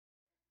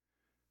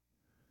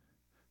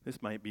This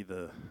might be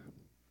the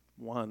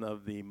one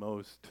of the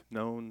most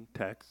known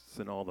texts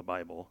in all the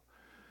Bible.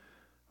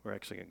 We're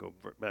actually going to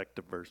go back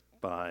to verse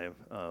 5,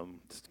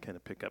 just to kind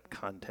of pick up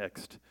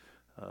context.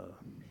 Uh,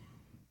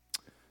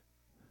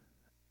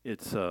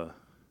 it's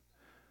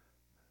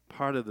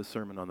part of the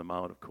Sermon on the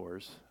Mount, of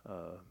course,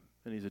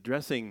 and he's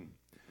addressing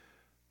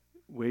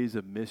ways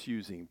of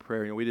misusing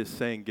prayer. We just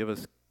saying, give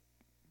us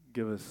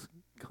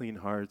clean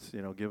hearts,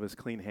 give us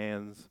clean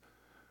hands,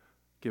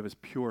 give us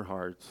pure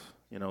hearts.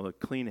 The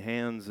clean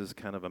hands is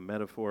kind of a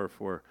metaphor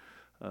for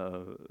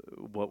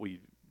what we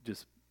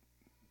just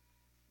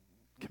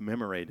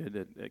commemorated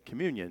at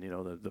communion,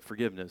 the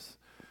forgiveness,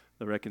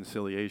 the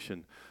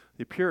reconciliation.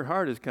 The pure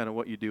heart is kind of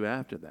what you do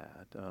after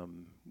that.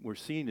 We're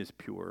seen as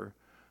pure,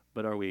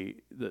 but are we,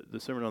 the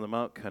Sermon on the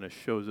Mount kind of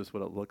shows us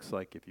what it looks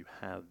like if you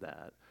have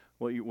that.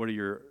 What are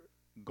your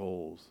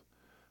goals?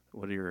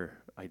 What are your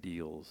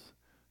ideals?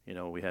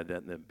 We had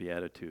that in the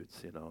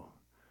Beatitudes,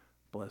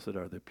 blessed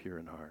are the pure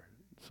in heart,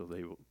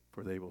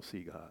 for they will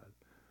see God.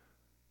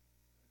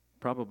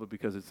 Probably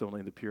because it's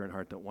only the pure in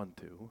heart that want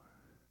to.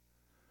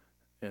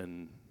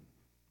 And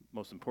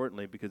most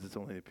importantly, because it's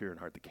only the pure in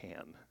heart that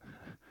can,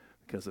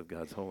 because of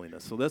God's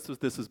holiness. So that's what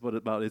this is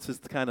about. It's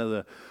just kind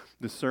of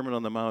the Sermon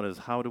on the Mount is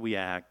how do we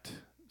act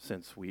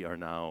since we are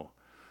now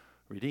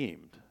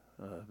redeemed?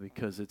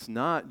 Because it's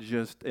not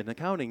just an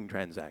accounting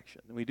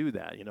transaction. We do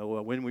that.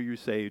 When were you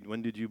saved?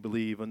 When did you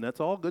believe? And that's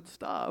all good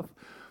stuff.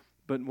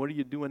 But what are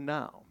you doing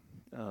now?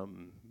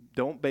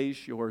 Don't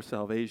base your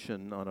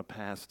salvation on a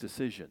past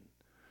decision.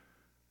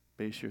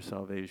 Base your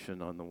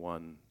salvation on the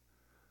one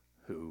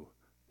who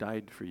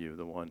died for you,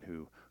 the one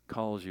who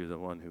calls you, the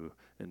one who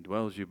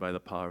indwells you by the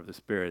power of the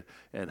Spirit,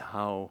 and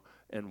how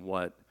and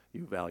what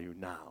you value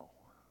now.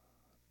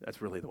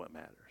 That's really what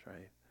matters,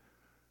 right?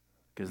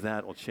 Because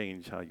that will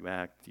change how you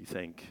act, you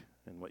think,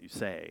 and what you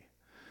say.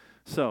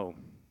 So,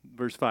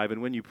 verse 5,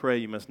 and when you pray,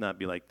 you must not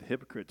be like the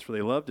hypocrites, for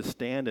they love to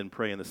stand and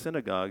pray in the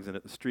synagogues and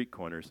at the street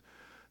corners,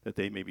 that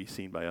they may be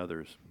seen by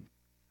others.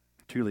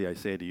 Truly I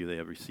say to you, they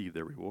have received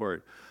their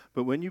reward.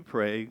 But when you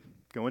pray,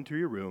 go into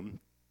your room,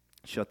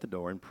 shut the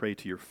door, and pray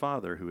to your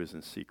Father who is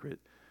in secret,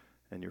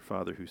 and your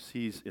Father who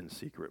sees in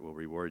secret will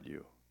reward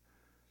you.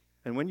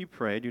 And when you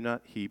pray, do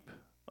not heap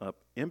up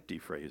empty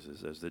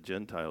phrases as the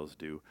Gentiles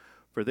do,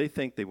 for they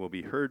think they will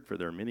be heard for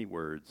their many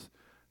words.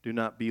 Do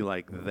not be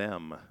like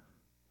them,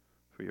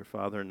 for your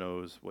Father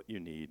knows what you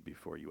need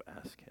before you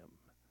ask him.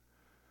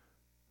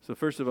 So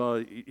first of all,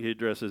 he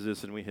addresses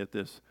this, and we hit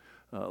this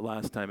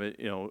last time,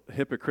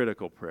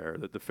 hypocritical prayer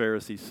that the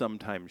Pharisees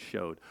sometimes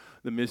showed,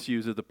 the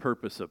misuse of the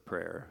purpose of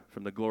prayer,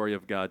 from the glory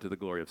of God to the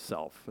glory of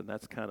self. And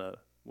that's kind of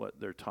what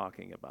they're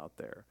talking about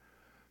there.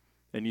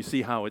 And you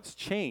see how it's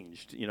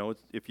changed.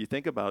 If you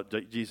think about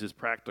Jesus'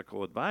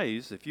 practical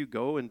advice, if you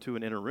go into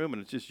an inner room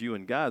and it's just you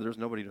and God, there's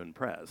nobody to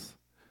impress.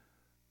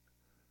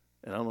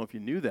 And I don't know if you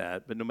knew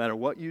that, but no matter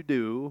what you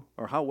do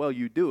or how well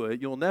you do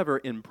it, you'll never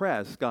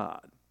impress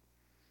God.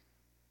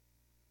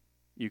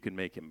 You can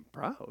make him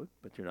proud,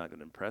 but you're not going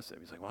to impress him.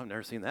 He's like, well, I've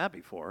never seen that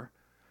before.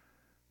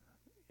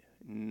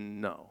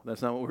 No,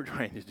 that's not what we're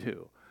trying to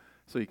do.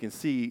 So you can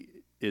see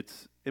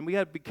and we got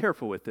to be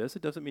careful with this.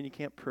 It doesn't mean you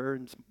can't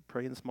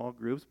pray in small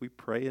groups. We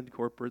pray in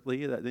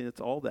corporately. It's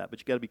all that, but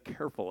you got to be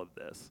careful of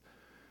this.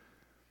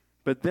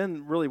 But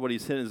then really what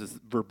he's saying is this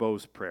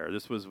verbose prayer.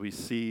 This was we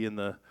see in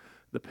the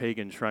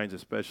pagan shrines,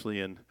 especially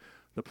in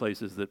the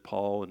places that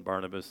Paul and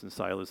Barnabas and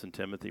Silas and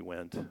Timothy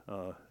went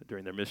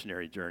during their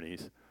missionary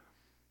journeys.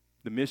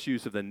 The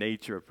misuse of the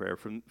nature of prayer,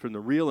 from the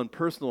real and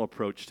personal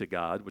approach to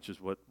God, which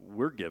is what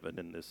we're given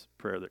in this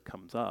prayer that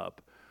comes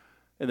up,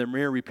 and the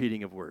mere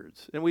repeating of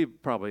words. And we've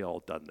probably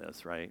all done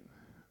this, right?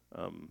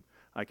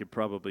 We could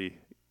probably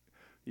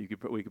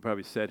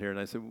sit here and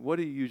I said, what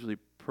do you usually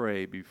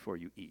pray before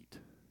you eat?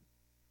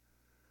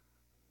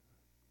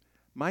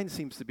 Mine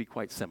seems to be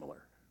quite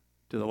similar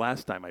to the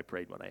last time I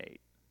prayed when I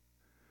ate.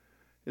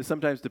 It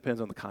sometimes depends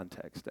on the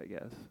context, I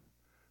guess.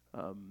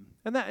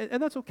 And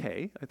that's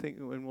okay. I think,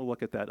 and we'll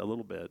look at that a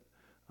little bit.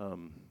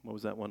 What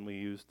was that one we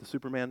used? The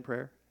Superman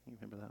prayer. You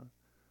remember that one?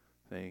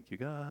 Thank you,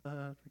 God,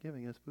 for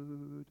giving us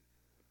food.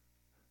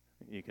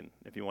 You can,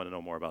 if you want to know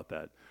more about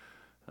that,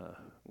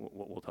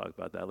 we'll talk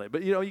about that later.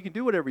 But you can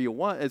do whatever you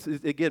want.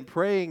 Again,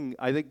 praying.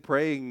 I think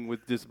praying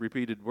with just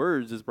repeated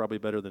words is probably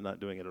better than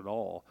not doing it at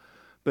all.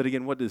 But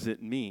again, what does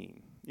it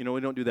mean? We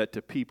don't do that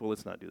to people.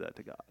 Let's not do that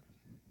to God.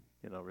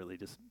 Really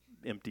just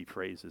empty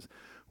phrases,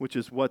 which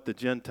is what the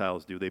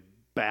Gentiles do. They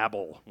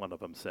babble, one of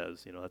them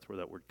says. That's where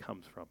that word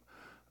comes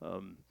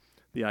from.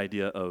 The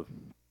idea of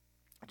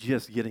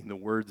just getting the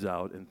words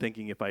out and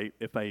thinking if I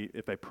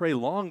pray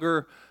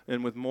longer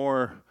and with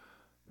more,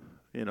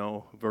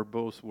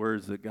 verbose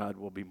words, that God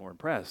will be more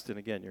impressed. And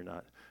again, you're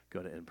not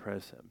going to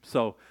impress him.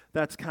 So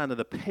that's kind of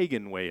the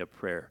pagan way of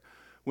prayer.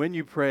 When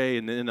you pray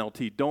in the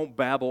NLT, don't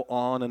babble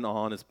on and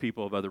on as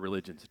people of other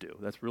religions do.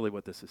 That's really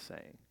what this is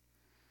saying.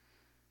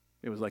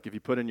 It was like if you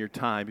put in your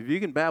time, if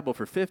you can babble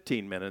for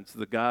 15 minutes,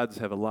 the gods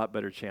have a lot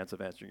better chance of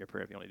answering your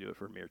prayer if you only do it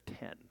for a mere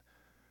 10.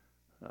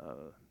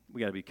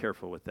 we got to be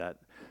careful with that.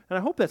 And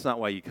I hope that's not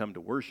why you come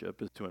to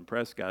worship, is to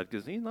impress God,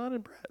 because he's not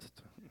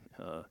impressed.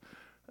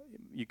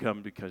 You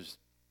come because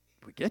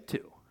we get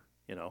to,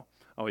 you know.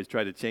 I always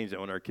try to change that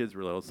when our kids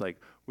were little. It's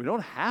like, we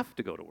don't have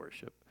to go to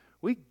worship.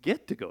 We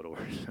get to go to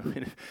worship. I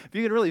mean, if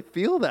you can really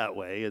feel that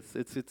way,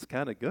 it's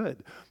kind of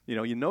good.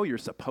 You know you're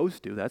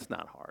supposed to. That's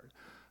not hard.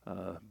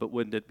 But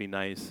wouldn't it be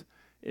nice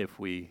if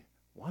we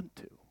want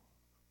to?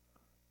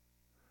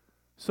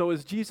 So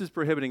is Jesus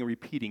prohibiting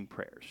repeating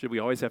prayers? Should we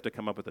always have to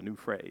come up with a new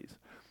phrase?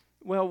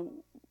 Well,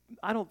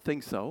 I don't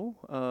think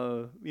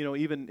so.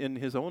 Even in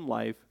his own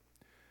life,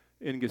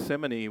 in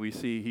Gethsemane, we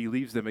see he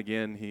leaves them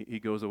again. He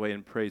goes away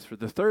and prays for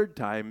the third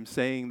time,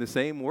 saying the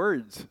same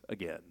words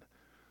again.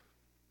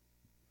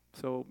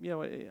 So,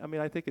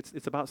 I think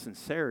it's about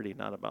sincerity,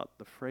 not about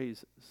the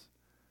phrases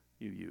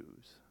you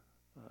use.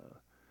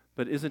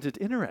 But isn't it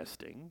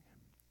interesting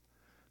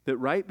that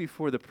right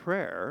before the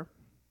prayer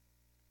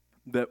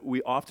that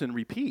we often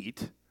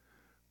repeat,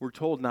 we're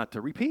told not to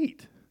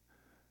repeat?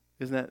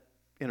 Isn't that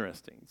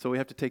interesting? So we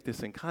have to take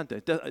this in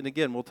context. And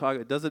again, we'll talk,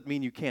 it doesn't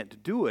mean you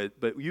can't do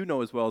it, but you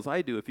know as well as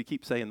I do, if you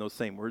keep saying those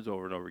same words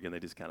over and over again, they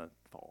just kind of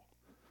fall.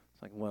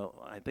 It's like,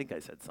 well, I think I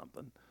said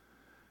something.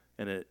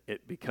 And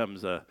it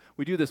becomes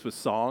we do this with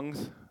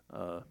songs.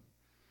 I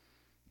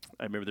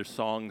remember there's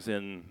songs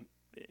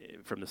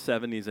from the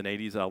 70s and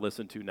 80s I'll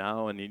listen to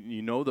now, and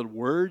you know the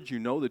words, you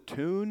know the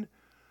tune,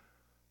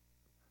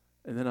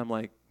 and then I'm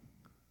like,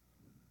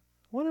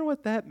 I wonder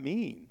what that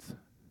means.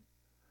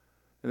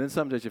 And then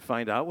sometimes you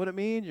find out what it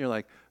means. You're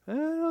like, I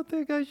don't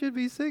think I should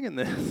be singing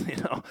this.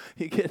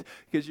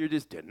 Because you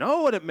just didn't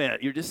know what it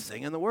meant. You're just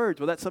singing the words.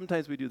 Well,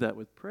 sometimes we do that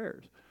with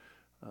prayers.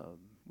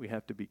 We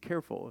have to be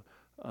careful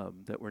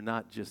that we're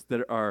not just,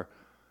 that our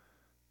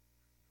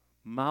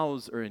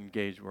mouths are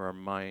engaged where our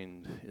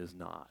mind is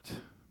not.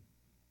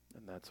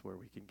 And that's where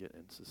we can get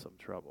into some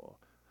trouble.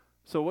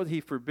 So what he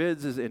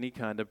forbids is any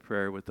kind of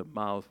prayer with the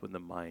mouth when the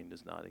mind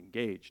is not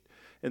engaged.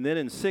 And then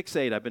in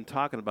 6:8, I've been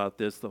talking about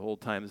this the whole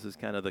time. This is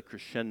kind of the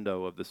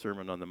crescendo of the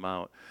Sermon on the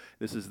Mount.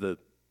 This is the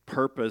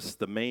purpose,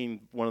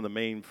 one of the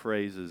main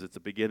phrases. It's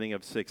the beginning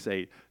of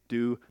 6:8.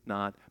 Do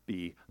not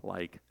be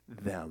like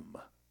them.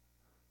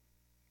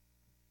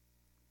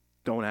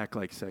 Don't act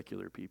like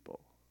secular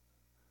people.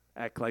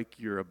 Act like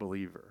you're a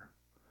believer.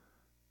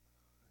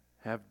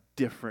 Have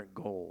different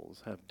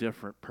goals. Have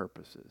different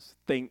purposes.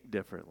 Think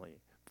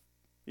differently.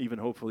 Even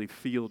hopefully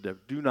feel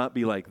different. Do not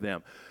be like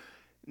them.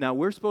 Now,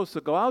 we're supposed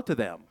to go out to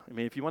them. I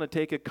mean, if you want to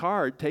take a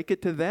card, take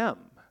it to them.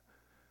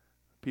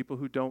 People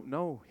who don't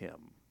know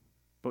him.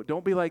 But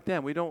don't be like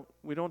them. We don't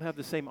have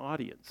the same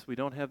audience. We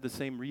don't have the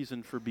same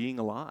reason for being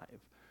alive.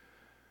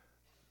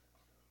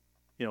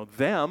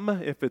 Them,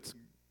 if it's,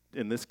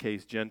 in this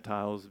case,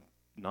 Gentiles,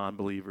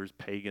 non-believers,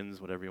 pagans,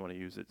 whatever you want to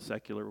use it,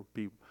 secular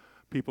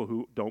people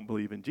who don't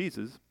believe in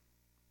Jesus,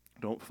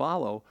 don't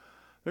follow.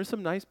 There's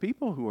some nice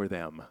people who are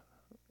them.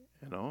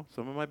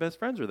 Some of my best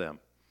friends are them.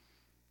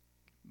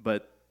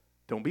 But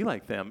don't be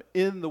like them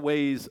in the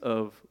ways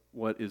of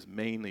what is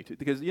mainly to,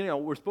 because,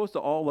 we're supposed to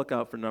all look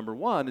out for number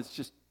one. It's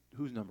just,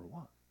 who's number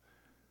one?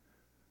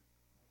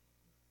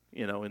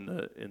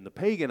 In the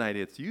pagan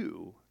idea, it's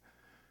you.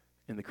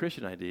 In the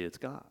Christian idea, it's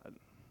God.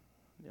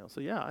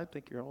 I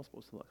think you're all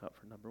supposed to look out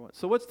for number one.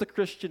 So what's the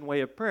Christian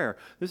way of prayer?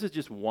 This is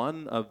just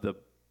one of the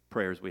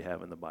prayers we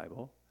have in the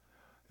Bible.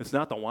 It's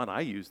not the one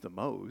I use the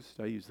most.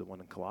 I use the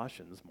one in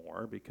Colossians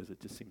more because it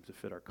just seems to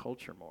fit our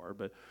culture more.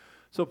 But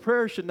so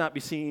prayer should not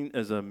be seen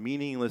as a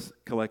meaningless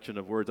collection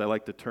of words. I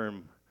like the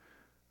term,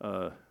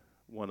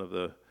 one of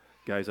the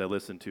guys I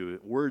listen to,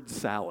 word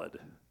salad.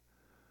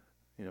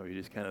 You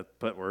just kind of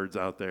put words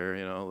out there,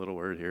 a little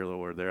word here, a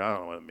little word there. I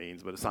don't know what it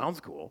means, but it sounds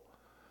cool.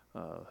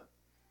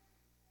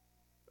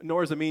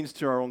 Nor as a means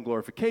to our own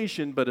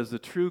glorification, but as a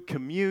true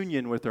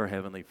communion with our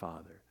Heavenly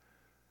Father.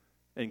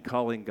 And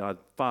calling God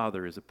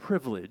Father is a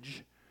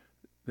privilege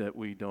that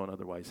we don't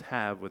otherwise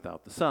have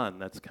without the Son.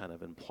 That's kind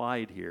of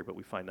implied here, but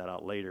we find that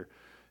out later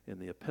in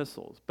the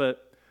epistles.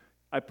 But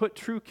I put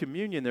true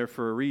communion there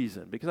for a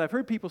reason, because I've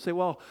heard people say,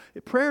 well,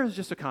 prayer is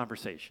just a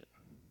conversation.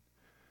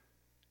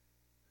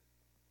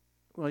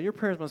 Well, your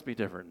prayers must be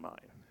different than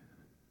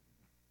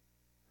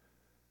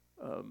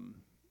mine.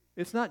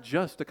 It's not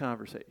just a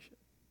conversation.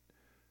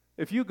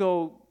 If you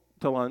go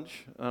to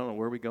lunch, I don't know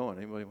where we going.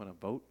 Anybody want to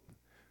vote?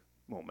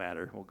 Won't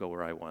matter. We'll go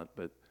where I want,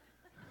 but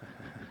I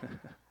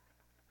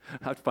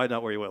have to find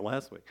out where you went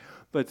last week.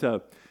 But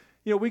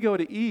we go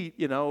to eat,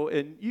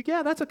 and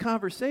that's a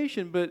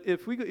conversation. But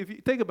if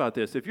you think about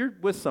this, if you're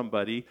with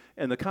somebody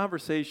and the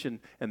conversation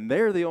and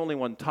they're the only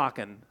one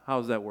talking,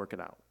 how's that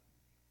working out?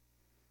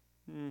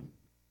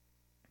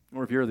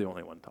 Or if you're the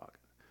only one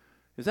talking,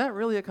 is that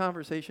really a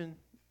conversation,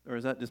 or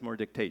is that just more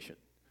dictation?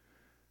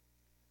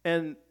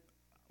 And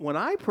when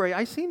I pray,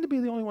 I seem to be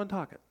the only one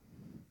talking.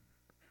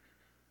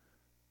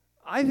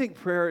 I think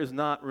prayer is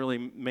not really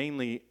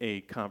mainly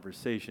a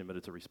conversation, but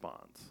it's a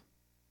response.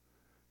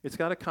 It's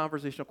got a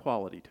conversational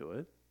quality to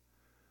it.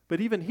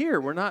 But even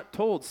here, we're not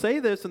told, say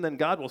this, and then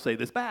God will say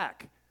this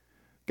back.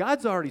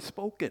 God's already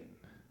spoken.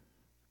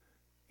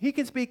 He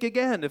can speak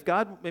again. If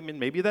God, I mean,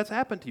 maybe that's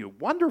happened to you.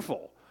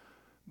 Wonderful.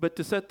 But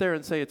to sit there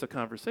and say it's a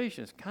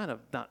conversation is kind of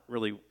not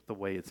really the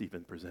way it's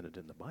even presented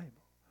in the Bible.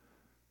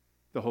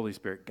 The Holy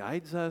Spirit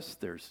guides us.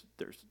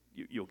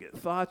 You'll get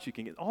thoughts. You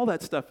can get all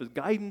that stuff is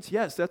guidance.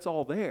 Yes, that's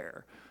all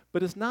there.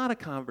 But it's not a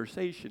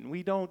conversation.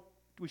 We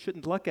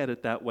shouldn't look at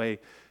it that way.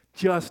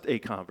 Just a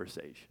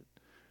conversation.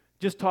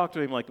 Just talk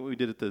to him like we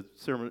did at the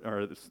sermon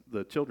or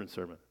the children's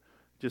sermon.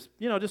 Just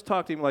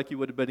talk to him like you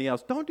would anybody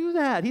else. Don't do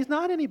that. He's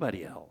not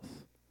anybody else.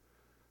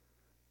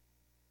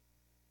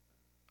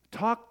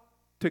 Talk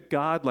to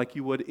God like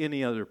you would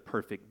any other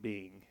perfect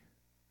being.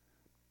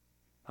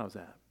 How's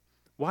that?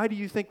 Why do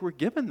you think we're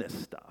given this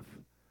stuff?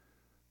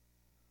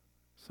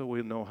 So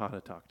we'll know how to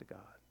talk to God.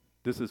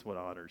 This is what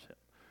honors him.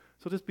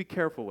 So just be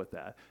careful with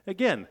that.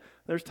 Again,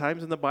 there's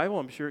times in the Bible,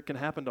 I'm sure it can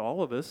happen to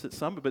all of us at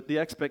some, but the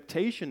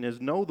expectation is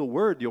know the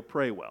word, you'll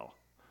pray well.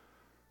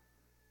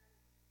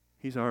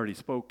 He's already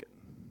spoken.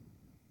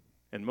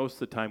 And most of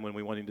the time when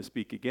we want him to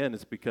speak again,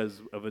 it's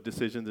because of a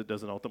decision that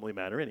doesn't ultimately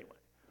matter anyway.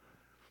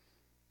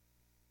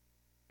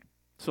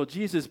 So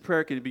Jesus'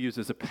 prayer can be used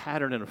as a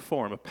pattern and a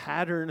form. A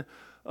pattern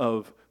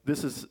of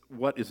this is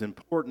what is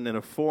important, and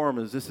a form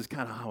is this is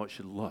kind of how it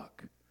should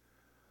look.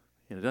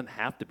 And it doesn't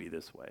have to be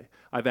this way.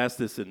 I've asked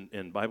this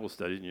in Bible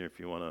studies, and if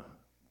you want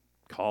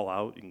to call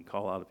out, you can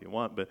call out if you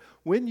want. But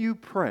when you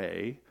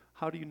pray,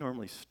 how do you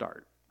normally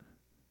start?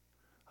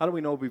 How do we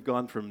know we've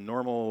gone from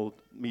normal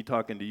me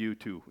talking to you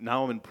to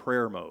now I'm in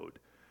prayer mode?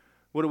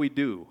 What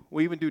do?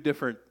 We even do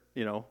different,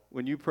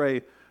 when you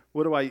pray,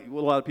 what a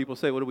lot of people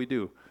say, what do we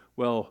do?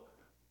 Well,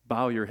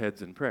 bow your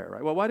heads in prayer,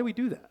 right? Well, why do we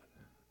do that?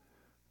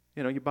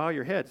 You bow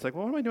your head. It's like,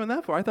 well, what am I doing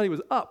that for? I thought he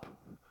was up.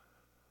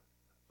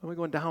 What am I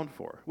going down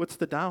for? What's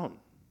the down?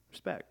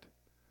 Respect.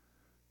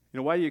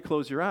 Why do you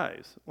close your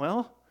eyes?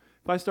 Well,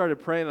 if I started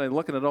praying and I'm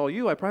looking at all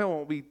you, I probably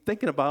won't be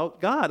thinking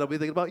about God. I'll be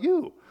thinking about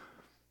you.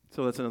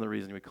 So that's another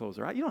reason we close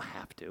our eyes. You don't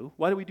have to.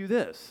 Why do we do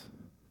this?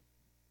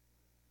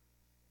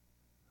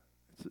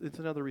 It's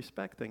another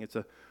respect thing. It's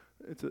a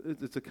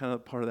kind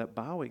of part of that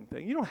bowing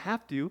thing. You don't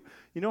have to.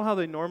 You know how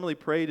they normally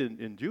prayed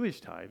in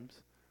Jewish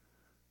times?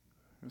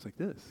 It was like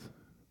this.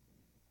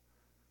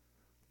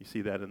 You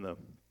see that in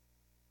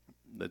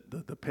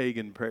the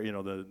pagan prayer,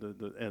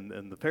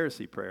 and the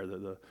Pharisee prayer,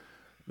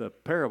 the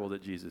parable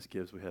that Jesus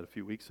gives we had a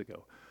few weeks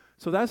ago.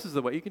 So this is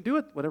the way. You can do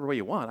it whatever way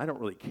you want. I don't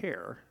really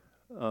care.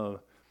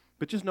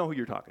 But just know who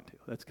you're talking to.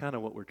 That's kind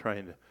of what we're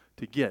trying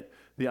to get.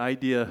 The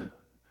idea,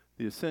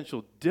 the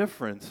essential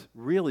difference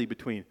really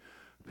between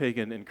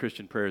pagan and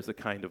Christian prayer is the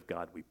kind of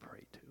God we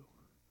pray to.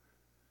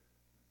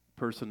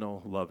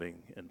 Personal,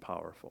 loving, and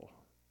powerful.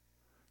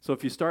 So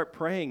if you start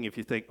praying, if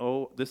you think,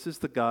 oh, this is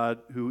the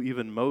God who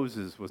even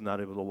Moses was not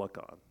able to look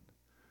on.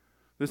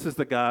 This is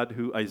the God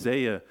who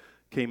Isaiah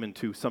came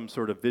into some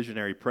sort of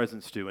visionary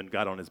presence to and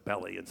got on his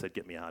belly and said,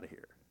 get me out of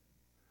here.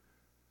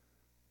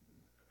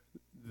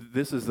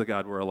 This is the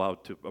God we're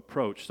allowed to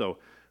approach, so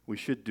we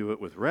should do it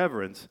with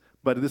reverence.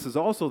 But this is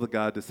also the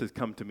God that says,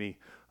 come to me,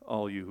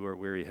 all you who are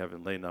weary, heavy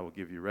laden, I will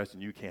give you rest,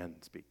 and you can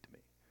speak to me.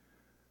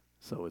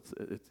 So it's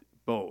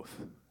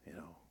both,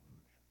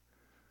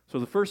 So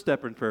the first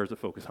step in prayer is to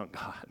focus on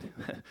God.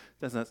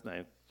 That's nice.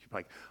 You're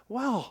like,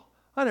 wow,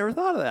 I never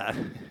thought of that.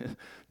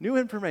 New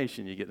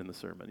information you get in the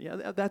sermon.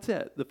 Yeah, that's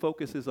it. The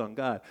focus is on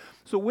God.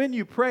 So when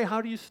you pray,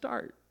 how do you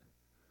start?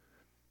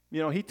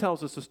 He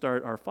tells us to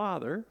start our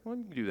Father. Well,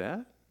 you can do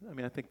that.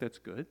 I think that's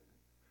good.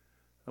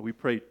 We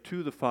pray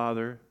to the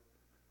Father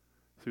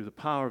through the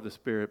power of the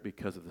Spirit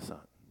because of the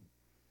Son.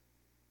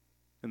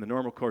 In the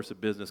normal course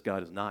of business,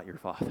 God is not your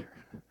Father.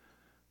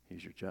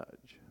 He's your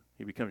judge.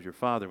 He becomes your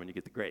Father when you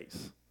get the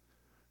grace.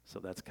 So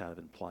that's kind of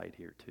implied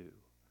here too.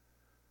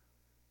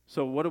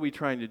 So what are we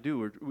trying to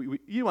do?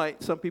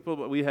 Some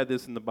people, we had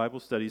this in the Bible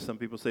study, some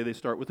people say they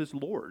start with his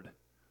Lord.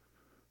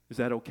 Is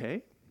that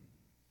okay?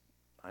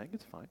 I think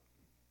it's fine.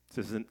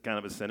 This isn't kind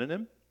of a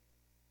synonym.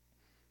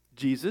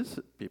 Jesus,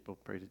 people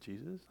pray to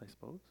Jesus, I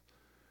suppose.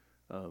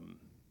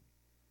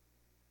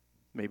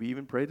 Maybe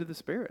even pray to the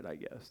Spirit, I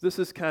guess. This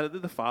is kind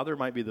of, the Father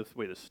might be the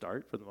way to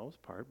start for the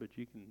most part, but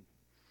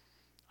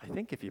I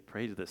think if you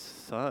pray to the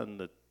Son,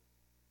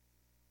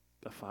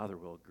 the Father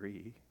will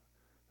agree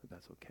that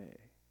that's okay.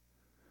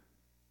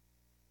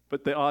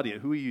 But the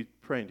audience, who are you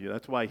praying to?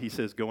 That's why he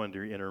says go into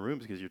your inner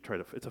rooms, because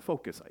it's a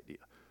focus idea.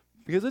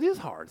 Because it is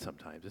hard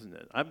sometimes, isn't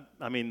it?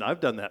 I've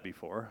done that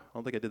before. I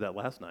don't think I did that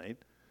last night.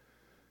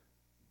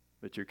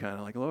 But you're kind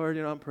of like, Lord,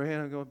 I'm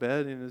praying, I'm going to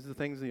bed, and there's the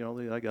things, I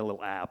got a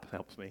little app that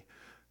helps me,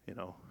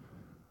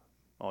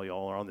 All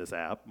y'all are on this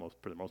app,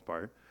 for the most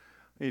part.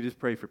 And you just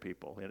pray for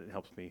people, and it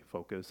helps me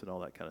focus and all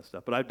that kind of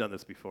stuff. But I've done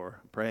this before,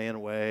 praying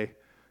away,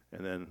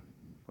 and then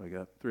wake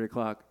up, 3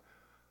 o'clock.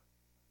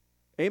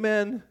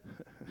 Amen.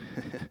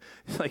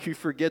 It's like you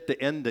forget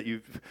the end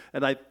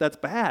that's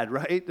bad,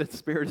 right? The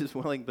spirit is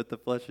willing, but the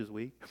flesh is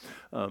weak.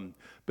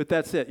 But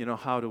that's it.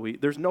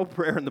 There's no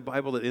prayer in the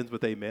Bible that ends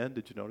with amen.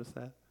 Did you notice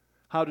that?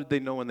 How did they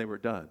know when they were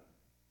done?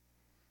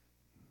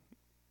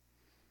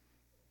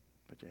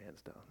 Put your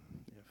hands down.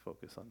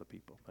 Focus on the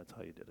people. That's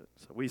how you did it.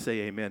 So we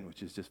say amen,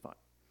 which is just fine.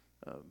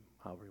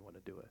 however you want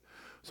to do it.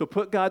 So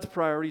put God's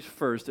priorities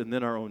first, and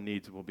then our own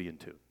needs will be in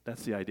tune.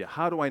 That's the idea.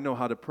 How do I know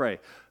how to pray?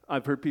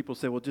 I've heard people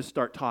say, well, just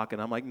start talking.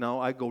 I'm like, no,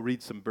 I go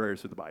read some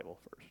prayers of the Bible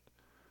first,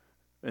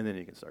 and then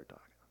you can start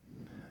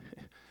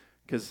talking.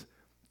 Because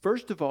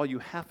first of all, you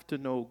have to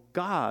know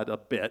God a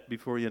bit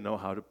before you know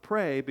how to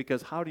pray,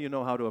 because how do you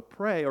know how to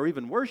pray or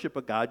even worship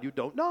a God you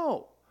don't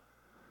know?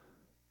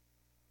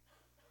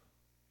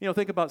 You know,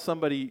 think about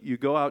somebody, you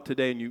go out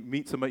today and you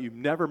meet somebody you've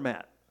never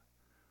met.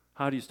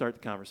 How do you start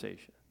the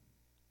conversation?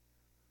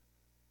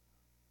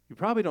 You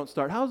probably don't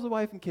start, how's the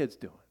wife and kids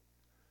doing?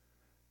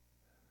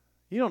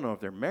 You don't know if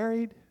they're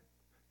married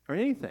or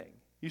anything.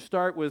 You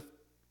start with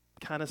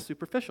kind of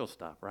superficial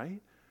stuff,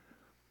 right?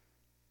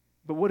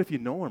 But what if you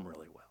know them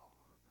really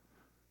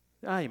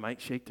well? You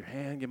might shake their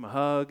hand, give them a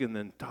hug, and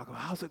then talk about,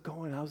 how's it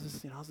going? How's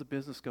this? How's the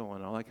business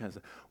going? All that kind of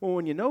stuff. Well,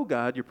 when you know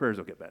God, your prayers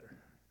will get better.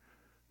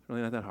 It's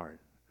really not that hard.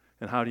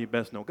 And how do you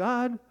best know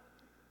God?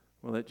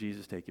 Well, let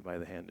Jesus take you by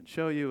the hand and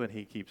show you, and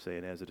he keeps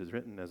saying, as it is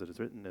written, as it is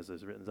written, as it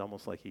is written. It's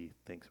almost like he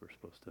thinks we're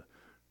supposed to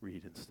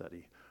read and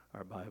study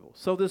our Bible.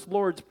 So this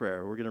Lord's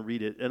Prayer, we're going to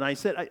read it. And I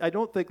said, I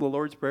don't think the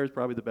Lord's Prayer is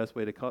probably the best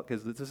way to call it,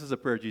 because this is a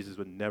prayer Jesus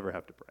would never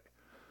have to pray.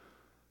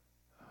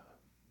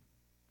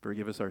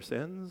 Forgive us our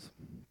sins.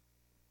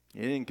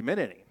 He didn't commit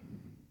any.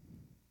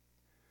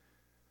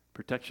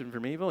 Protection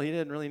from evil, he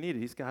didn't really need it.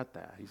 He's got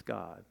that. He's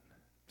God.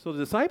 So the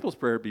disciples'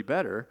 prayer would be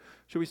better.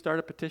 Should we start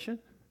a petition?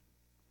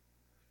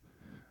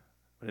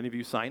 Would any of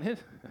you sign it?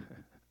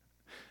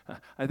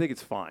 I think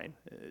it's fine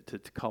to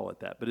call it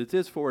that, but it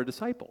is for a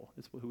disciple.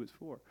 It's who it's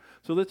for.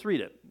 So let's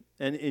read it.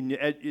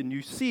 And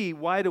you see,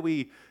 why do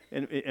we,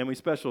 and we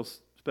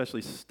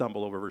especially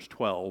stumble over verse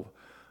 12,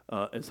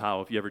 is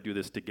how if you ever do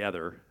this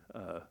together,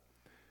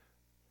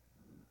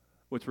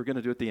 which we're going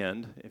to do at the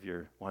end, if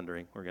you're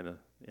wondering, we're going to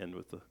end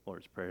with the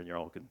Lord's Prayer, and you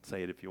all can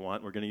say it if you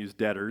want. We're going to use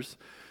debtors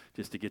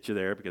just to get you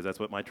there, because that's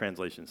what my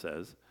translation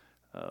says.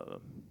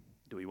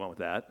 Do we want with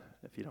that?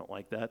 If you don't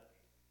like that,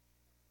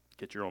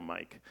 get your own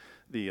mic.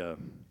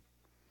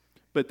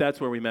 But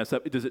that's where we mess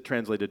up. Does it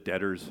translate to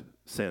debtors,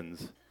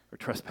 sins, or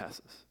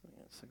trespasses?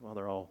 It's like, well,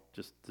 they're all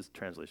just this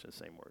translation of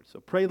the same word. So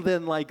pray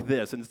then like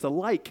this, and it's the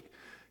like.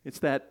 It's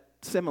that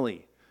simile,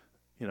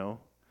 you know.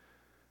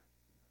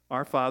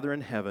 Our Father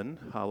in heaven,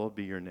 hallowed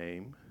be your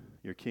name.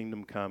 Your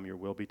kingdom come, your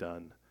will be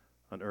done,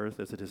 on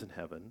earth as it is in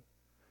heaven.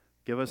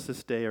 Give us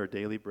this day our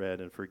daily bread,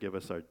 and forgive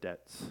us our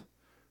debts,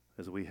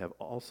 as we have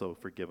also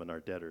forgiven our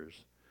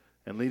debtors.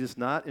 And lead us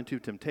not into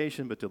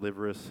temptation, but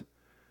deliver us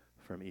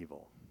from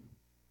evil.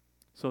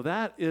 So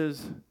that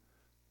is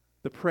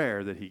the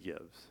prayer that he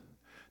gives.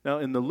 Now,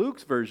 in the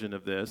Luke's version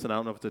of this, and I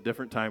don't know if it's a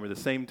different time or the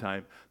same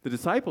time, the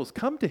disciples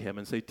come to him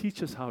and say,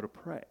 teach us how to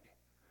pray.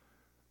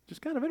 Which is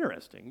kind of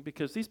interesting,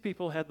 because these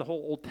people had the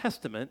whole Old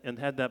Testament and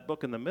had that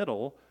book in the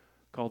middle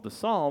called the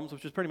Psalms,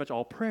 which is pretty much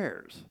all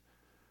prayers.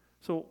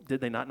 So did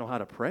they not know how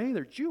to pray?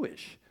 They're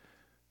Jewish.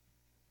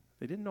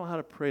 They didn't know how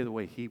to pray the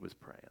way he was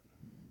praying.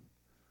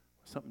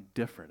 Something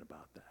different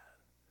about that.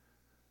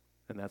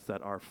 And that's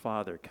that our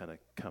Father kind of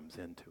comes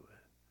into it.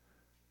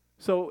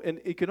 So,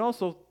 and you can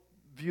also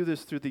view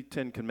this through the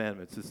Ten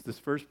Commandments. This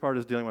first part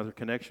is dealing with our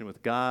connection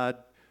with God.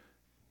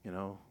 You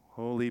know,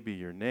 holy be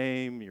your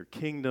name, your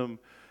kingdom.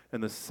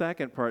 And the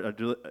second part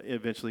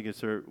eventually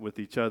gets with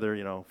each other,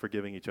 you know,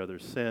 forgiving each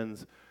other's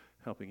sins,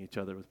 helping each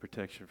other with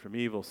protection from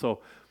evil.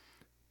 So,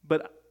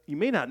 but you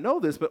may not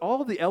know this, but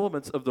all of the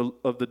elements of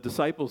the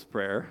disciples'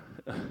 prayer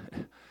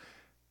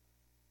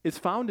is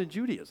found in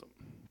Judaism.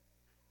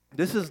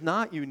 This is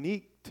not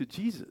unique to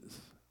Jesus.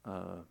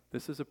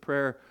 This is a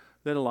prayer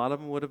that a lot of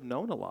them would have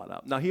known a lot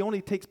of. Now, he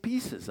only takes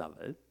pieces of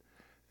it,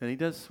 and he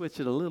does switch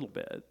it a little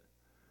bit,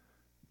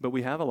 but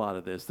we have a lot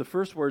of this. The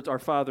first words, our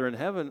Father in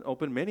heaven,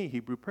 open many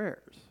Hebrew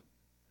prayers.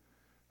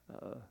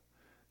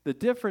 The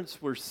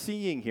difference we're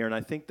seeing here, and I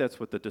think that's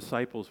what the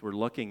disciples were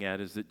looking at,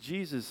 is that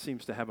Jesus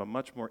seems to have a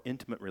much more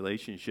intimate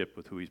relationship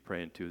with who he's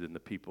praying to than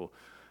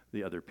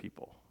the other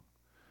people.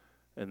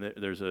 And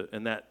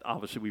and that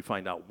obviously we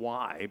find out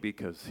why,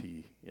 because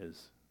he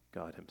is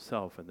God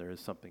himself, and there is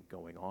something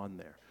going on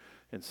there.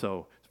 And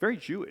so it's very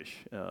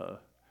Jewish.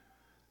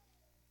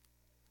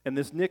 And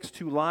this next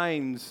two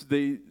lines,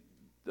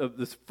 of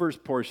this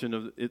first portion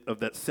of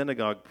that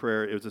synagogue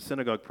prayer, it was a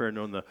synagogue prayer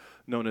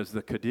known as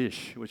the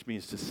Kaddish, which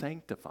means to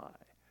sanctify.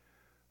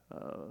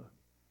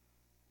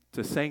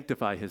 To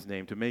sanctify his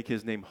name, to make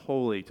his name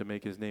holy, to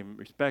make his name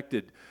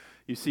respected.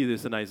 You see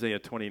this in Isaiah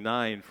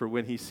 29. For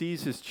when he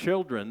sees his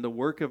children, the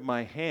work of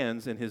my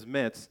hands in his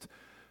midst,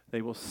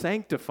 they will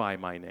sanctify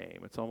my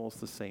name. It's almost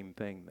the same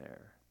thing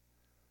there.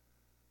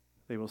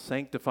 They will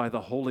sanctify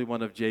the Holy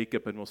One of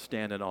Jacob and will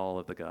stand in awe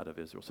of the God of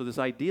Israel. So this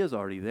idea is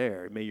already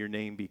there. May your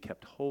name be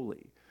kept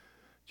holy.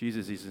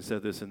 Jesus even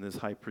said this in this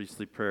high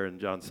priestly prayer in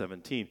John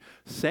 17.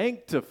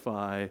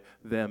 Sanctify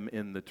them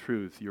in the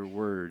truth. Your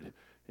word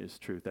is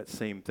truth. That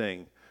same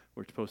thing.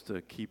 We're supposed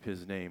to keep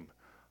his name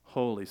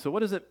holy. So what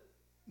does it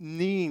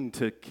mean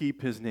to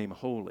keep his name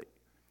holy?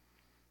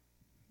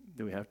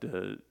 Do we have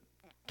to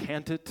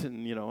cant it?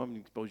 And,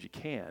 I suppose you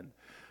can.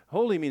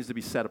 Holy means to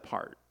be set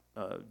apart,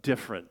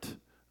 different,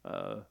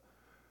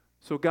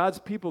 So God's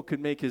people could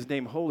make his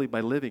name holy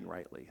by living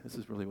rightly. This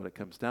is really what it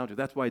comes down to.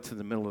 That's why it's in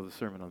the middle of the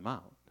Sermon on the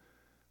Mount.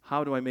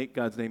 How do I make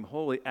God's name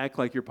holy? Act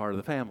like you're part of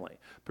the family.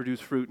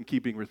 Produce fruit in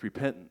keeping with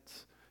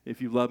repentance.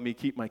 If you love me,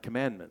 keep my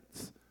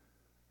commandments.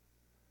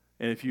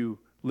 And if you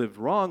live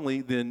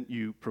wrongly, then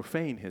you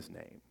profane his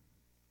name.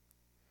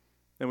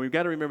 And we've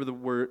got to remember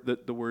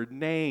the word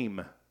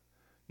name.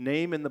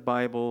 Name in the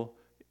Bible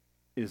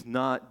is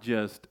not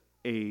just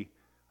a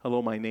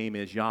hello, my name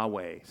is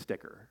Yahweh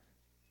sticker.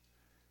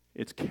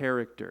 It's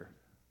character.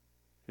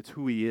 It's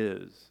who he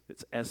is.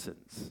 It's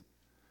essence.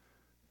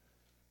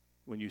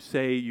 When you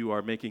say you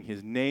are making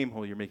his name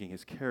holy, you're making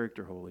his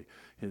character holy,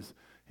 his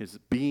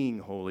being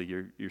holy.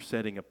 You're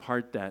setting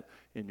apart that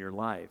in your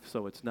life.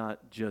 So it's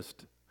not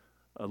just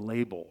a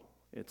label.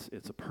 It's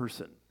a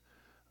person.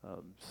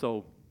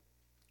 So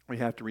we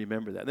have to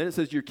remember that. Then it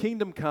says, your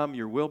kingdom come,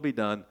 your will be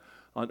done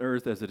on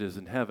earth as it is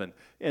in heaven.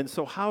 And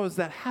so how does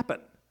that happen?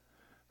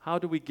 How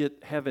do we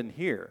get heaven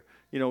here?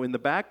 You know, in the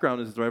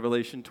background is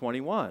Revelation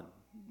 21.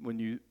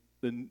 When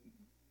the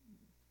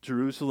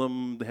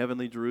Jerusalem, the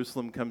heavenly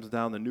Jerusalem comes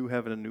down, the new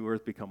heaven and new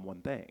earth become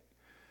one thing.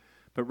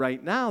 But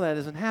right now that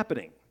isn't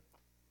happening.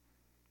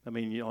 I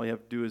mean, all you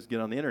have to do is get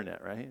on the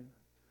internet, right?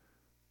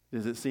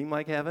 Does it seem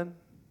like heaven?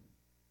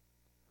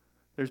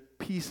 There's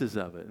pieces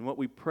of it. And what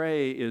we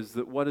pray is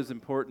that what is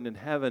important in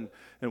heaven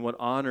and what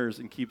honors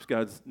and keeps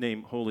God's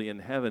name holy in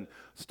heaven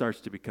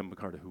starts to become a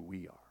part of who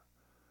we are,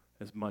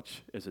 as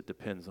much as it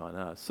depends on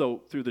us.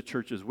 So through the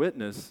church's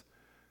witness,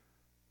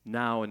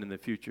 now and in the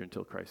future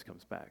until Christ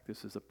comes back,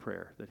 this is a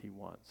prayer that he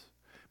wants.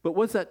 But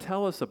what does that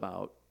tell us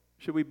about?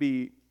 Should we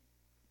be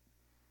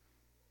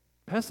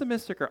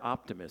pessimistic or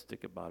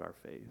optimistic about our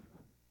faith?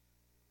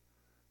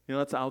 You know,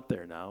 that's out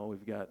there now.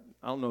 We've got,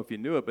 I don't know if you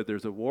knew it, but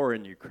there's a war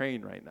in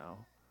Ukraine right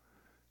now.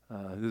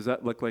 Does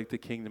that look like the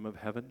kingdom of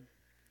heaven?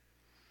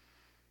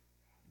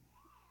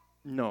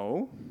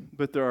 No,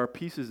 but there are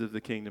pieces of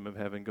the kingdom of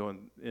heaven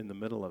going in the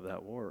middle of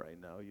that war right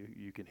now.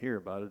 You can hear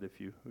about it if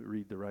you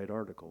read the right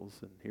articles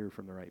and hear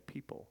from the right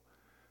people.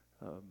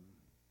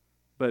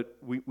 But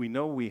we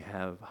know we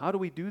have. How do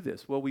we do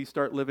this? Well, we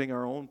start living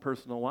our own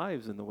personal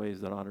lives in the ways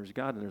that honors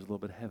God, and there's a little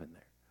bit of heaven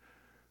there.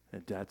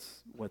 And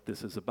that's what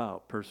this is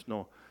about,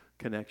 personal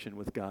connection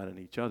with God and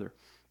each other.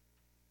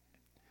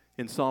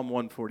 In Psalm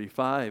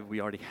 145,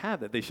 we already have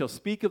that. They shall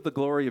speak of the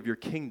glory of your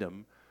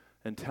kingdom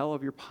and tell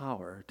of your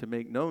power to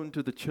make known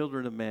to the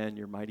children of man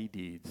your mighty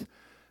deeds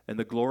and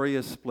the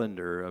glorious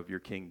splendor of your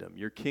kingdom.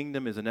 Your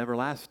kingdom is an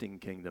everlasting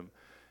kingdom,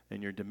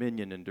 and your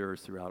dominion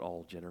endures throughout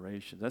all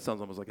generations. That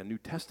sounds almost like a New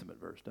Testament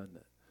verse, doesn't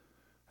it?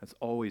 That's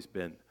always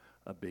been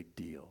a big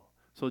deal.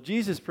 So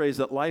Jesus prays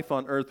that life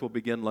on earth will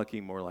begin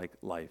looking more like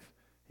life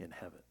in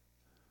heaven.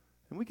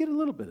 And we get a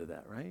little bit of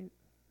that, right?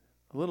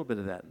 A little bit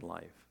of that in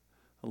life.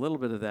 A little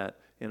bit of that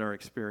in our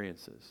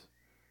experiences.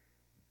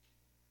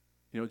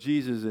 You know,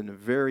 Jesus,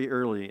 very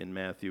early in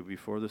Matthew,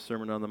 before the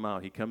Sermon on the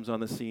Mount, he comes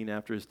on the scene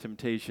after his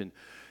temptation,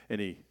 and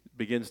he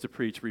begins to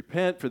preach,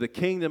 repent, for the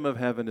kingdom of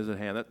heaven is at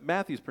hand.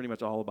 Matthew's pretty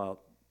much all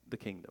about the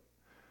kingdom.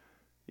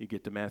 You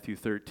get to Matthew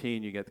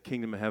 13, you get the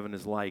kingdom of heaven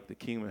is like, the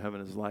kingdom of heaven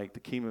is like, the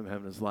kingdom of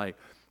heaven is like.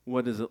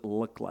 What does it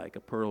look like?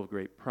 A pearl of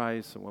great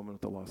price, a woman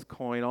with a lost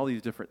coin, all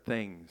these different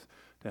things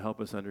to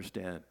help us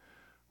understand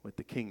what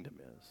the kingdom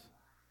is.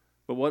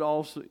 But what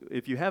also,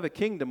 if you have a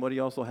kingdom, what do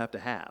you also have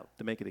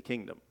to make it a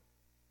kingdom?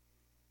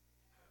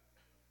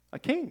 A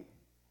king.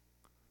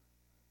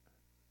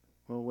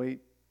 Well,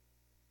 wait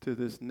to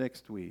this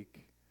next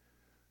week.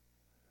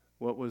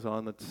 What was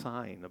on the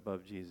sign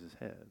above Jesus'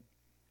 head?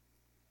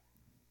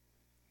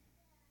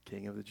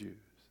 King of the Jews.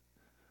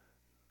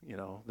 You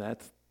know,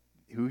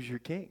 who's your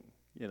king?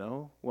 You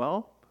know,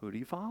 well, who do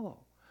you follow?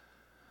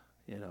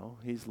 You know,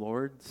 he's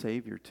Lord,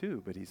 Savior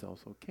too, but he's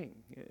also king.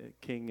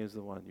 King is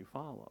the one you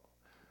follow.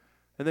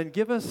 And then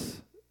give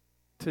us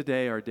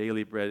today our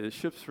daily bread. It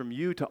shifts from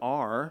you to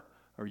our,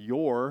 or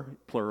your,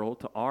 plural,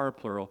 to our,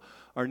 plural.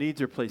 Our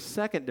needs are placed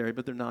secondary,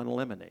 but they're not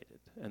eliminated.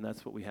 And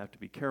that's what we have to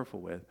be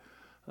careful with.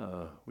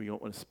 We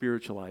don't want to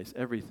spiritualize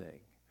everything.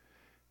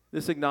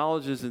 This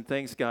acknowledges and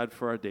thanks God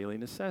for our daily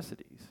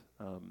necessities.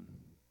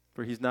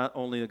 For he's not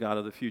only a God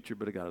of the future,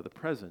 but a God of the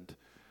present.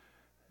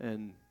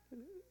 And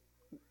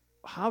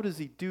how does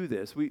he do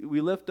this? We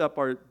lift up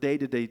our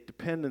day-to-day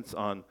dependence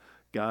on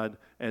God,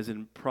 as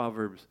in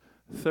Proverbs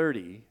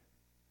 30.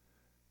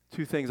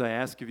 2 things I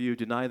ask of you,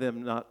 deny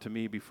them not to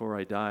me before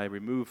I die.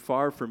 Remove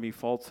far from me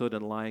falsehood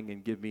and lying,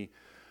 and give me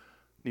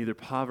neither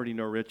poverty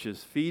nor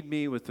riches. Feed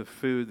me with the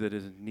food that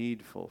is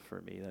needful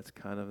for me. That's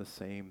kind of the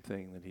same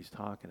thing that he's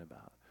talking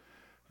about.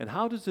 And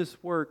how does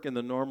this work in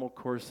the normal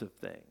course of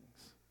things?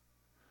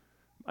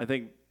 I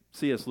think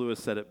C.S.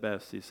 Lewis said it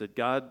best. He said,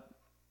 God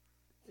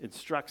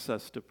instructs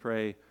us to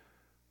pray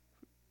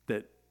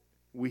that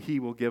he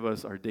will give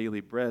us our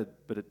daily bread,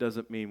 but it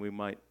doesn't mean we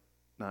might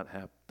not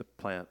have to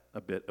plant a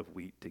bit of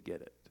wheat to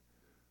get it.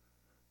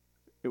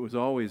 It was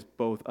always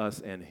both us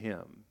and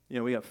him. You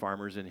know, we have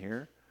farmers in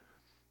here.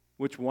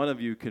 Which one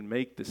of you can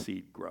make the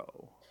seed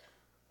grow?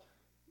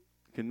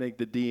 can make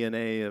the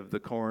DNA of the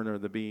corn or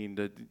the bean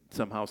to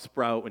somehow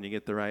sprout when you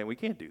get the right. We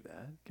can't do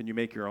that. Can you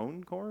make your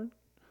own corn?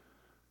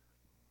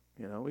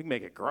 You know, we can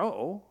make it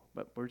grow,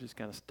 but we're just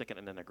kind of sticking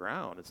it in the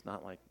ground. It's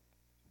not like,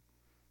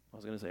 I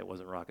was going to say it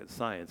wasn't rocket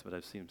science, but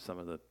I've seen some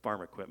of the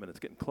farm equipment. It's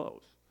getting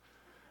close.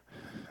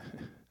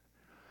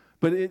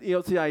 But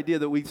it's the idea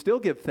that we still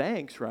give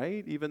thanks,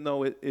 right? Even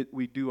though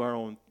we do our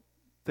own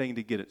thing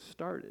to get it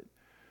started.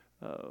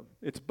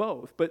 It's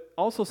both. But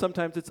also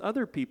sometimes it's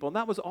other people. And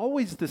that was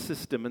always the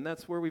system. And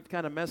that's where we've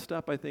kind of messed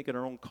up, I think, in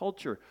our own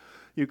culture.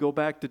 You go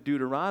back to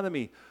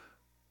Deuteronomy.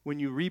 When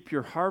you reap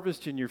your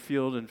harvest in your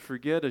field and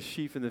forget a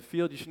sheaf in the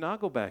field, you should not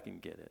go back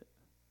and get it.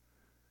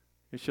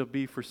 It shall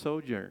be for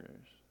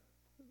sojourners,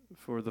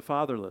 for the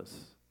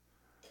fatherless,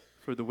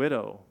 for the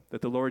widow,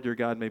 that the Lord your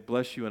God may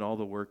bless you in all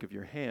the work of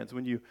your hands.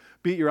 When you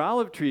beat your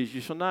olive trees,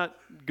 you shall not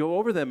go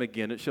over them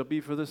again. It shall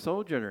be for the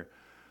sojourner,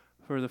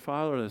 for the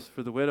fatherless,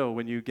 for the widow.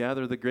 When you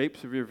gather the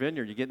grapes of your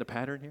vineyard, you getting a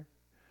pattern here?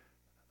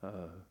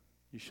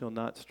 You shall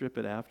not strip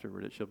it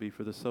afterward. It shall be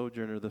for the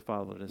sojourner, the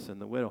fatherless, and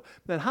the widow.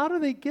 Then how do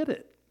they get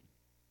it?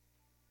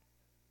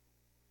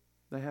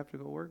 They have to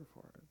go work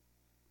for it.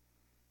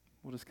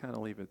 We'll just kind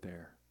of leave it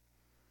there.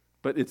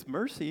 But it's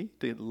mercy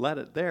to let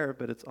it there,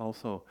 but it's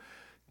also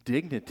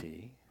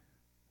dignity.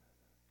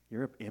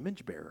 You're an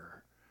image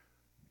bearer.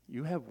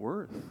 You have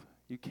worth.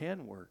 You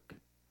can work.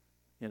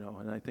 You know,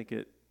 and I think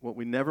what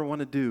we never want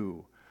to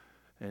do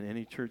in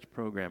any church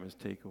program is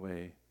take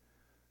away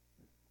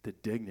the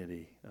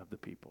dignity of the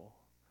people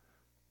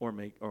or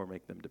make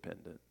them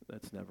dependent.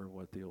 That's never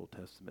what the Old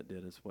Testament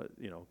did. It's what,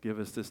 give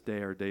us this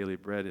day our daily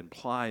bread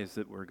implies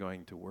that we're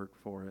going to work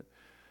for it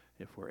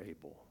if we're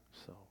able.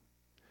 So,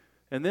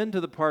 and then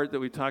to the part that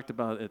we talked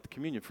about at the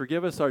communion.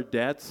 Forgive us our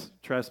debts,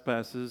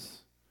 trespasses,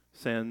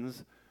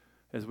 sins,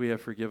 as we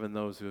have forgiven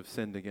those who have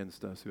sinned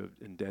against us, who have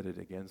indebted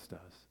against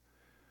us.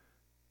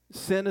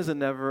 Sin is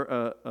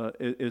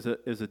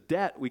a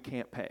debt we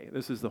can't pay.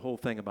 This is the whole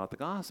thing about the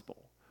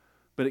gospel.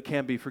 But it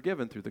can be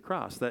forgiven through the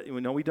cross. That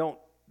we don't.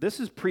 This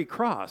is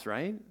pre-cross,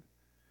 right?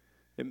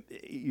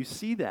 You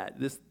see that.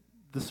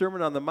 The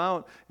Sermon on the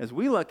Mount, as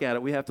we look at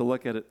it, we have to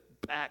look at it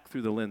back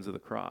through the lens of the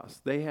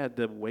cross. They had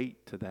to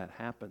wait till that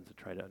happened to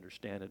try to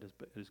understand it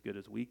as good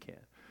as we can.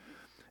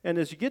 And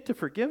as you get to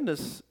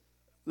forgiveness,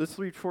 let's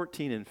read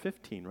 14 and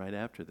 15 right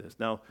after this.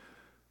 Now,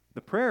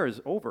 the prayer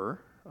is over.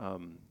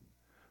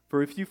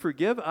 For if you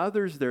forgive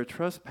others their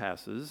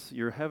trespasses,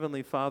 your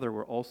heavenly Father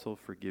will also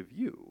forgive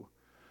you.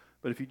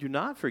 But if you do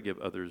not forgive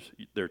others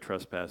their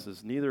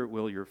trespasses, neither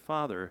will your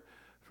Father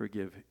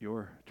forgive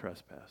your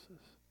trespasses.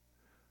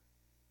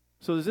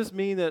 So does this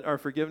mean that our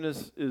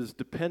forgiveness is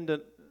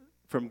dependent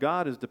from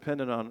God, is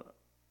dependent on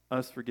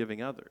us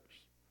forgiving others?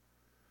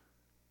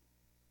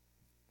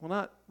 Well,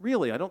 not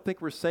really. I don't think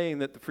we're saying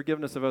that the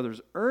forgiveness of others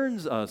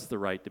earns us the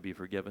right to be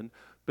forgiven,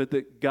 but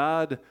that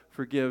God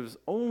forgives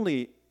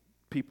only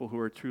people who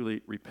are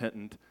truly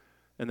repentant,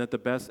 and that the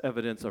best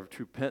evidence of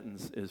true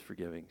repentance is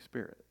forgiving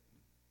spirit.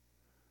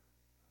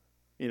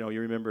 You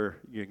remember,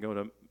 you can go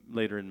to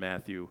later in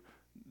Matthew,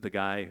 the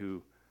guy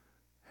who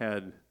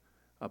had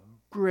a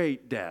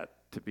great debt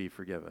to be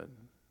forgiven,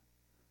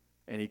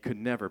 and he could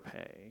never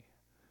pay,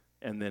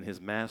 and then his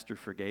master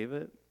forgave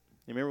it.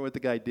 You remember what the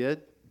guy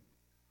did?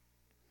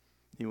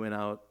 He went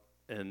out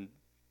and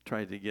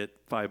tried to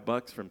get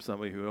 $5 from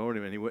somebody who owed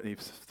him, and he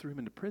threw him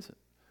into prison.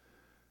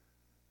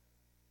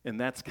 And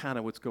that's kind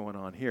of what's going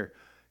on here.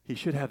 He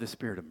should have the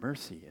spirit of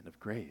mercy and of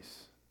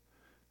grace.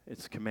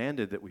 It's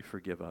commanded that we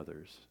forgive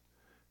others.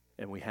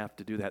 And we have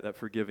to do that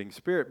forgiving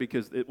spirit,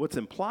 because what's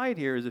implied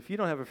here is if you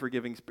don't have a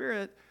forgiving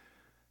spirit,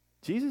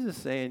 Jesus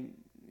is saying,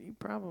 you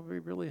probably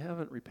really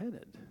haven't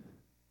repented.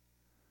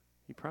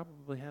 You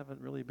probably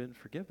haven't really been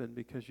forgiven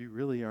because you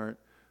really aren't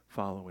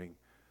following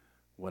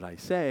what I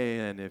say.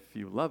 And if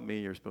you love me,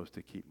 you're supposed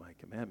to keep my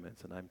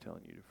commandments, and I'm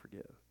telling you to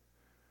forgive.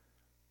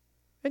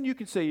 And you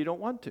can say you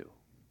don't want to.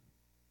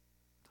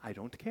 I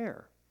don't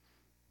care.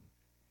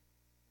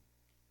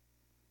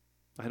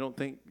 I don't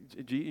think,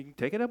 you can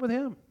take it up with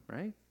him,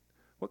 right?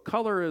 What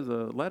color are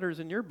the letters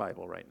in your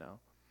Bible right now?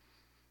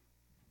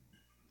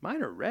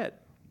 Mine are red.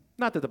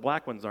 Not that the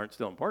black ones aren't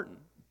still important,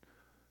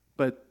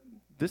 but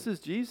this is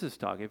Jesus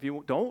talking. If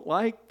you don't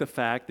like the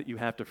fact that you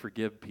have to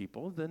forgive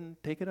people, then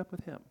take it up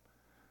with him.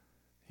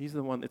 He's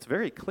the one, it's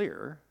very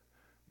clear,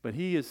 but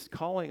he is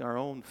calling our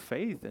own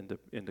faith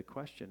into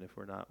question if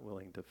we're not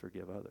willing to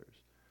forgive others.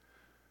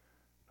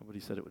 Nobody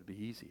said it would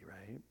be easy,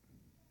 right?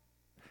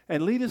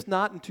 And lead us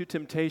not into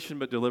temptation,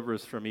 but deliver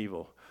us from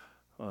evil.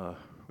 We're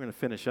going to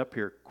finish up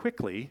here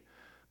quickly.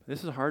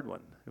 This is a hard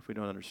one if we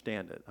don't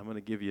understand it. I'm going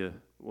to give you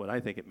what I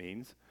think it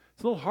means.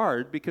 It's a little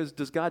hard because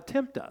does God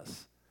tempt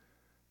us?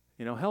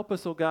 Help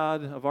us, O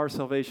God, of our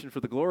salvation, for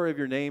the glory of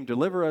your name.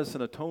 Deliver us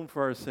and atone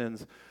for our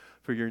sins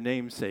for your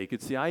name's sake.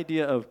 It's the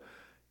idea of,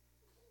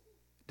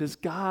 does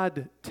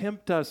God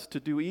tempt us to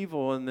do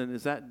evil? And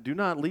then do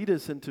not lead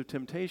us into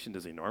temptation.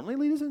 Does he normally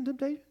lead us into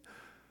temptation?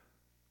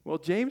 Well,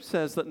 James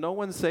says that no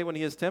one say when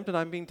he is tempted,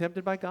 I'm being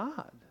tempted by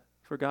God.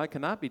 For God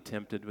cannot be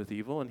tempted with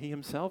evil, and he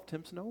himself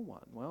tempts no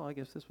one. Well, I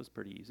guess this was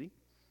pretty easy.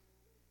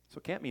 So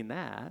it can't mean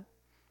that.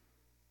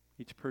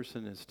 Each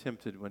person is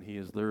tempted when he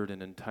is lured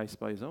and enticed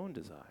by his own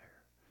desire.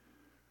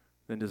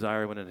 Then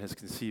desire, when it has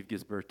conceived,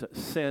 gives birth to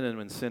sin, and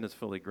when sin is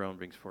fully grown,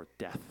 brings forth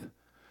death.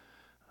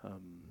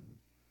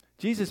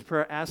 Jesus'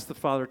 prayer asks the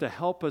Father to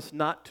help us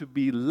not to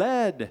be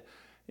led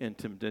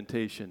into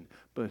temptation,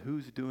 but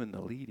who's doing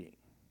the leading?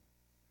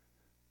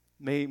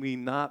 May we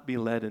not be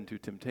led into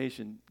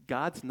temptation.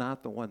 God's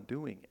not the one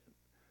doing it.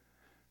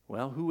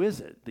 Well, who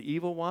is it? The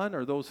evil one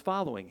or those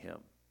following him?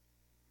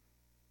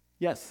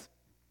 Yes.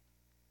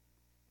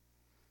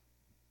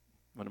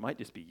 Well, it might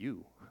just be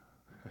you.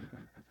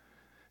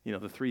 You know,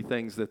 the three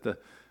things that the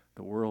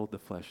world, the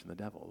flesh, and the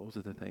devil. Those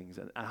are the things.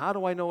 And how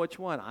do I know which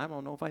one? I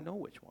don't know if I know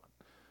which one.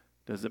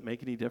 Does it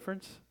make any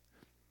difference?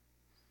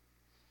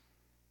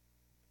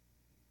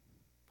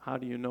 How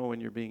do you know when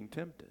you're being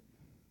tempted?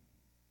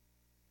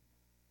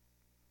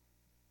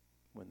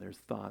 When there's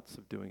thoughts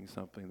of doing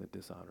something that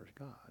dishonors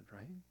God,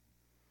 right?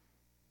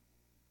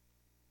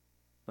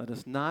 Let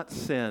us not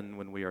sin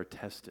when we are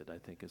tested, I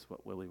think is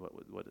what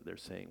they're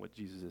saying, what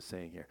Jesus is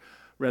saying here.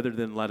 Rather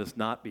than let us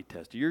not be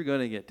tested. You're going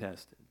to get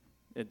tested.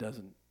 It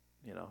doesn't,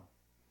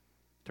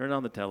 turn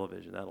on the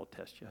television. That'll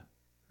test you,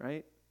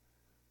 right?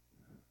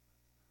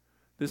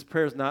 This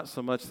prayer is not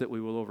so much that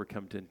we will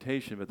overcome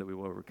temptation, but that we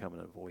will overcome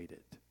and avoid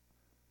it.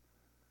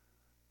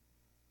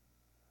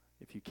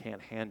 If you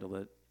can't handle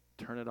it,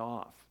 turn it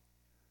off.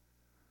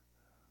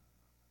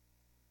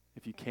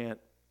 If you can't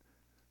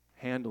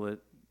handle it,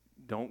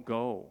 don't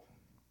go.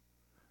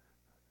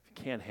 If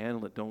you can't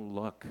handle it, don't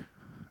look.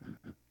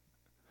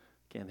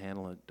 Can't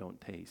handle it, don't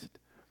taste.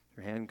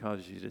 Your hand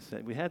causes you to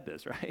sin. We had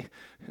this, right?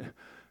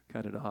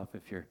 Cut it off.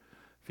 If your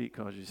feet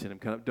cause you to sin,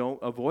 cut it. Don't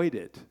avoid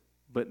it,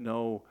 but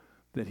know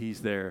that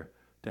he's there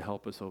to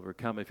help us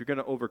overcome. If you're going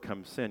to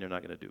overcome sin, you're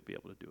not going to be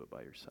able to do it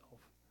by yourself.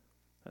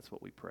 That's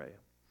what we pray.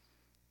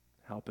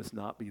 Help us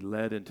not be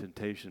led in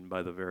temptation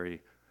by the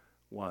very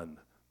one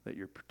that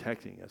you're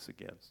protecting us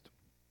against.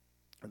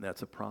 And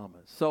that's a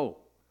promise. So,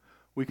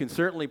 we can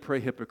certainly pray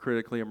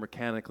hypocritically or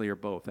mechanically or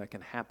both. That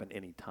can happen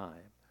any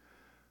time.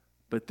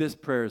 But this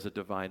prayer is a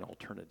divine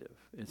alternative.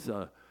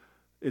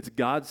 It's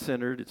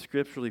God-centered. It's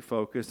scripturally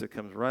focused. It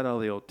comes right out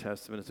of the Old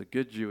Testament. It's a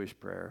good Jewish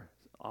prayer.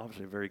 It's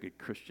obviously a very good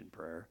Christian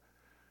prayer.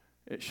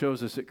 It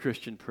shows us that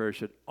Christian prayer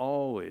should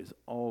always,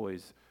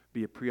 always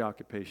be a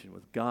preoccupation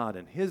with God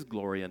and his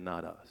glory and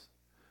not us.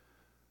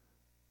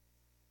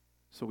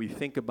 So we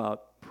think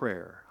about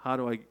prayer. How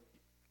do I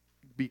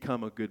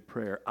become a good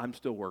prayer? I'm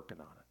still working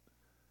on it.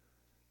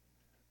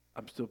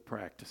 I'm still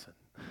practicing.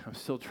 I'm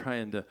still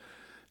trying to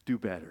do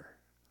better.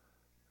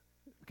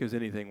 Because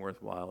anything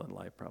worthwhile in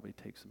life probably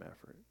takes some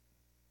effort.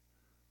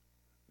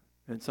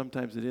 And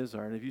sometimes it is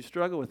hard. And if you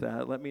struggle with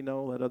that, let me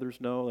know, let others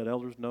know, let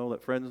elders know,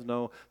 let friends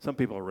know. Some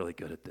people are really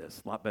good at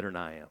this, a lot better than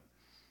I am.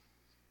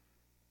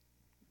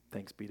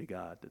 Thanks be to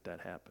God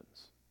that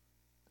happens.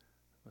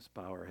 Let's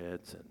bow our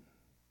heads and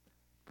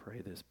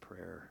pray this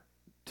prayer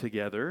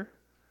together.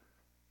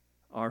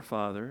 Our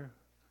Father,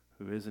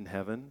 who is in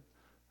heaven,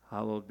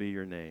 hallowed be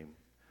your name.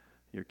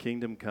 Your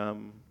kingdom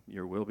come,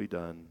 your will be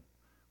done,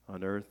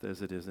 on earth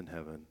as it is in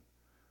heaven.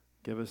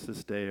 Give us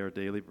this day our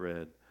daily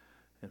bread,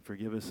 and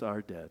forgive us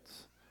our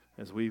debts,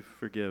 as we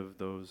forgive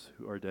those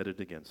who are debted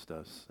against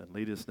us. And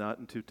lead us not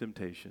into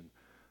temptation,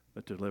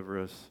 but deliver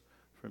us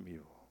from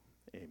evil.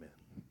 Amen.